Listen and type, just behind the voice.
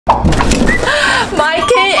My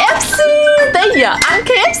KFC. Tới giờ ăn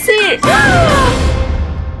KFC.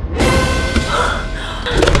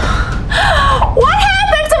 What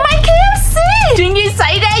happened to my KFC? Chuyện gì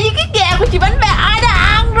xảy ra với cái gà của chị bánh bao? Ai đã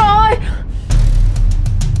ăn rồi?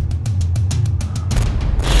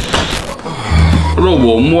 Đói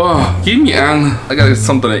bụng quá. Kiếm gì ăn? I gotta get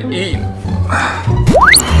something to eat.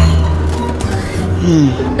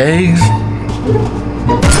 Eggs.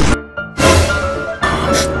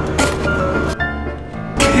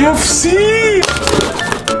 KFC.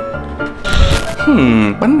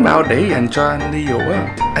 Bánh bao để dành cho anh Leo á.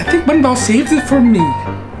 I think bánh bao saves it for me.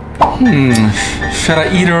 Should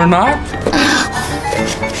I eat it or not?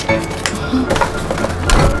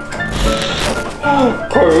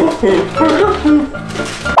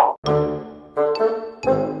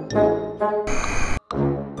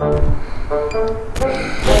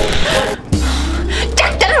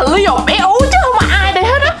 Chắc chắn là Leo béo chứ không có ai đây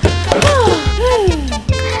hết á.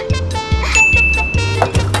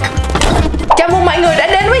 Chào mừng mọi người đã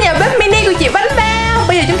đến với nhà bếp mini của chị Bánh Bao.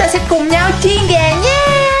 Bây giờ chúng ta sẽ cùng nhau chiên gà nha.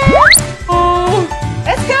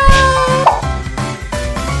 Let's go.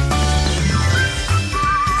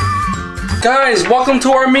 Guys, welcome to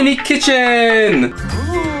our mini kitchen.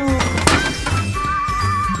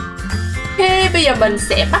 Ok, bây giờ mình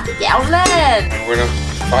sẽ bắt chảo lên. We're gonna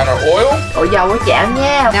find our oil. Đổ dầu vào chảo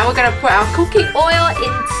nha. Now we're gonna put our cooking oil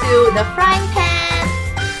into the frying pan.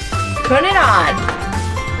 Turn it on.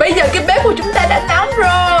 Bây giờ cái bếp của chúng ta đã nóng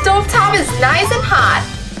rồi. Stove top is nice and hot.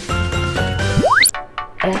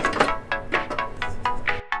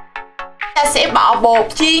 Ta sẽ bỏ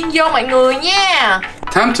bột chiên vô mọi người nha.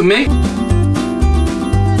 Time to make.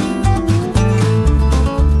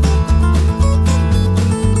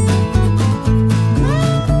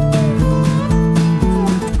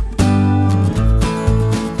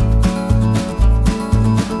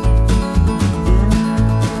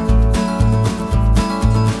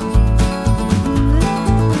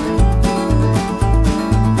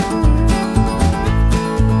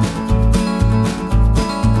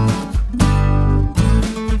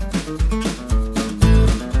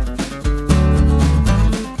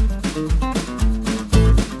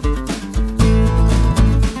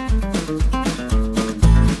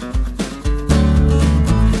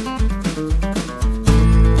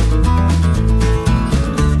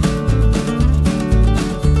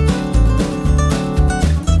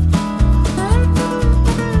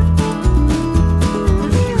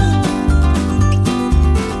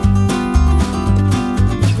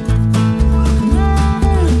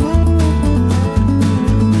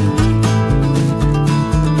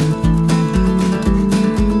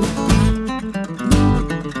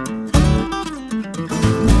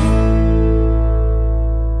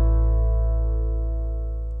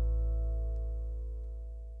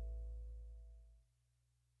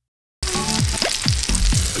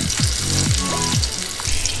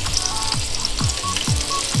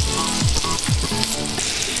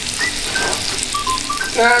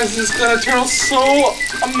 Guys, this is gonna turn out so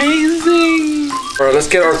amazing. Alright, let's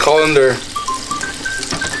get our colander.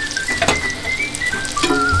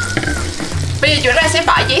 Bây giờ chúng ta sẽ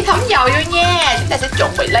bỏ giấy thấm dầu vô nha. Chúng ta sẽ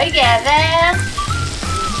chuẩn bị lấy gà ra.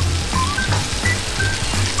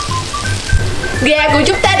 Gà của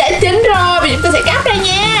chúng ta đã chín rồi. Bây giờ chúng ta sẽ cắt ra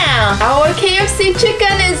nha. Our KFC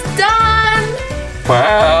chicken is done.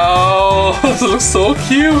 Wow, this looks so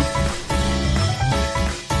cute.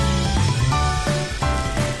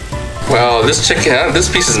 Wow, this chicken, this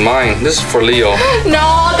piece is mine. This is for Leo.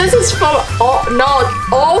 No, this is for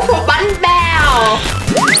all for Bánh Bao.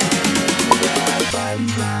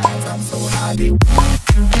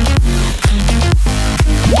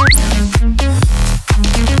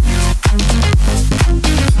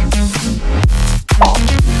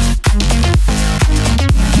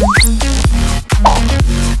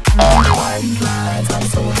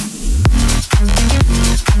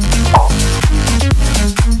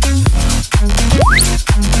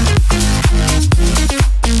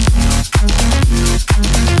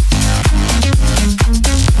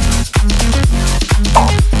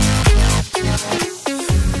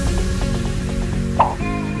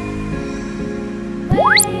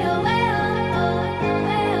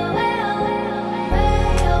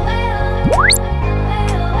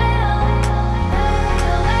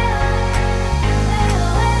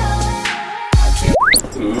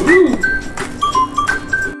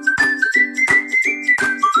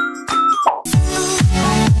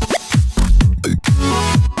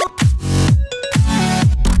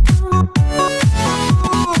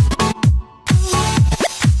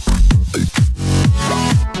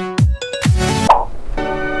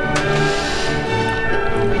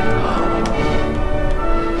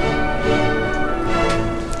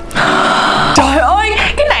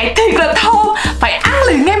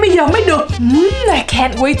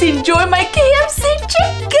 can't wait to enjoy my KFC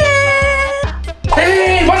chicken.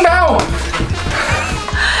 Hey, bánh bao.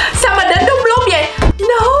 Sao mà đến đúng lúc vậy?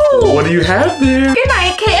 No. What do you have there? Cái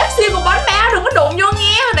này KFC của bánh bao, đừng có đụng vô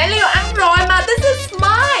nghe. Hồi nãy Leo ăn rồi mà. This is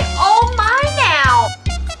mine. All mine now.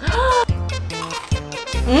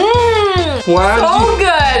 Wow. So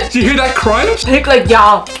good. Did you hear that crunch? Thiệt là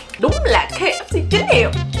giòn. Đúng là KFC chính hiệu.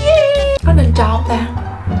 Yeah. Có nên cho không ta?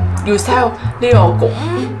 Dù sao Leo cũng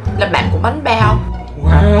là bạn của bánh bao.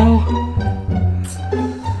 Wow.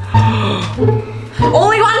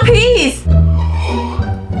 Only one piece.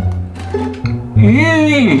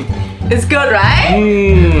 It's good, right?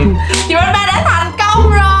 Chị bánh bao đã thành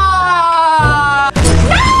công rồi.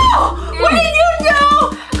 No! What did you do?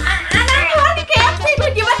 Anh ăn hết cái KFC của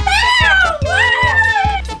chị bánh bao.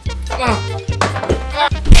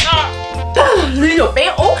 Leo bé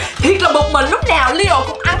út, thiệt là bực mình, lúc nào Leo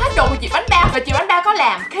cũng ăn hết đồ của chị bánh bao. Và chị bánh bao có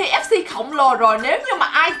làm KFC khổng lồ rồi. Nếu như mà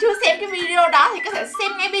ai chưa xem cái video đó thì có thể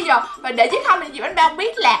xem ngay bây giờ. Và để dưới comment chị bánh bao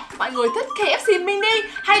biết là mọi người thích KFC mini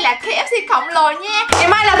hay là KFC khổng lồ nha. Ngày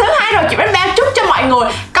mai là thứ hai rồi, chị bánh bao chúc cho mọi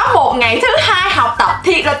người có một ngày thứ hai học tập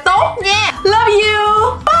thiệt là tốt nha. Love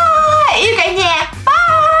you. Bye. Yêu cả nhà. Bye.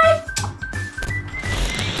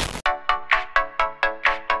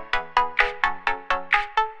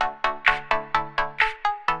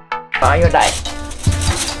 Bỏ vô đây.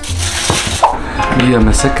 Bây giờ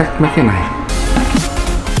mình sẽ cắt mấy cái này.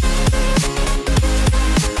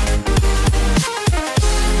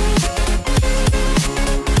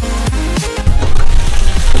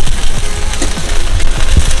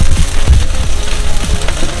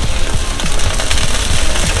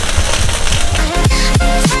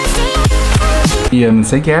 Bây giờ mình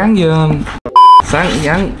sẽ gắn lên.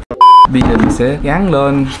 Gắn. Bây giờ mình sẽ gắn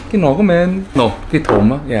lên cái nồi của mình. Cái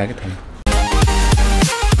thùng á, cái thùng.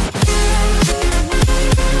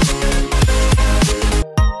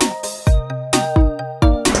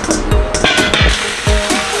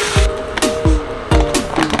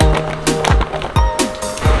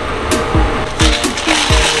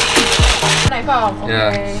 Này phải không?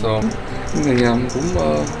 Yeah, so cái này nhầm cũng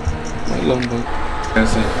mấy lần rồi.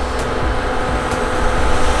 That's it.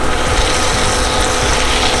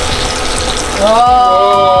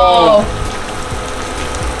 Oh.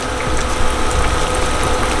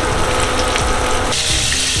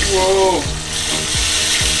 Wow.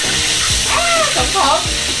 Cẩn thận.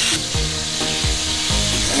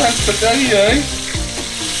 Anh ăn spaghetti vậy?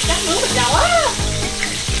 Chắc nướng mình giàu á.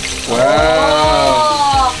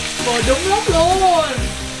 Wow. Vừa đúng lúc luôn.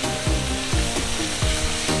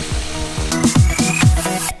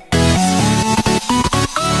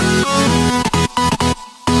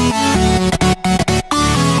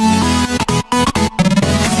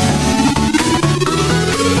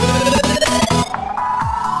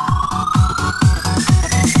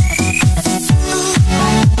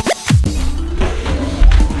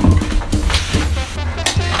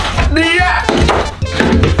 Đi á.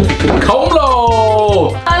 Khổng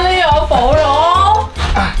lồ. Leo phụ rồi.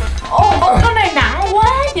 Cái này nặng quá.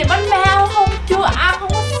 Chị bánh bao không chưa ăn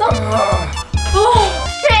không có sức.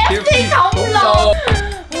 KFC khổng lồ.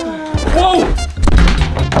 Wow.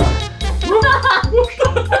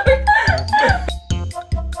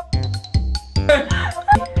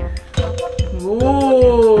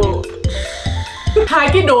 Hai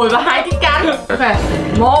cái đùi và hai cái cánh. Ok,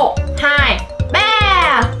 1, 2,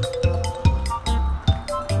 3.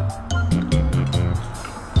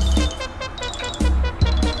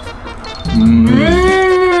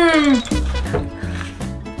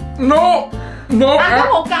 No. Ăn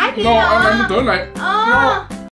có một cái kia No, à. anh tưởng này. No.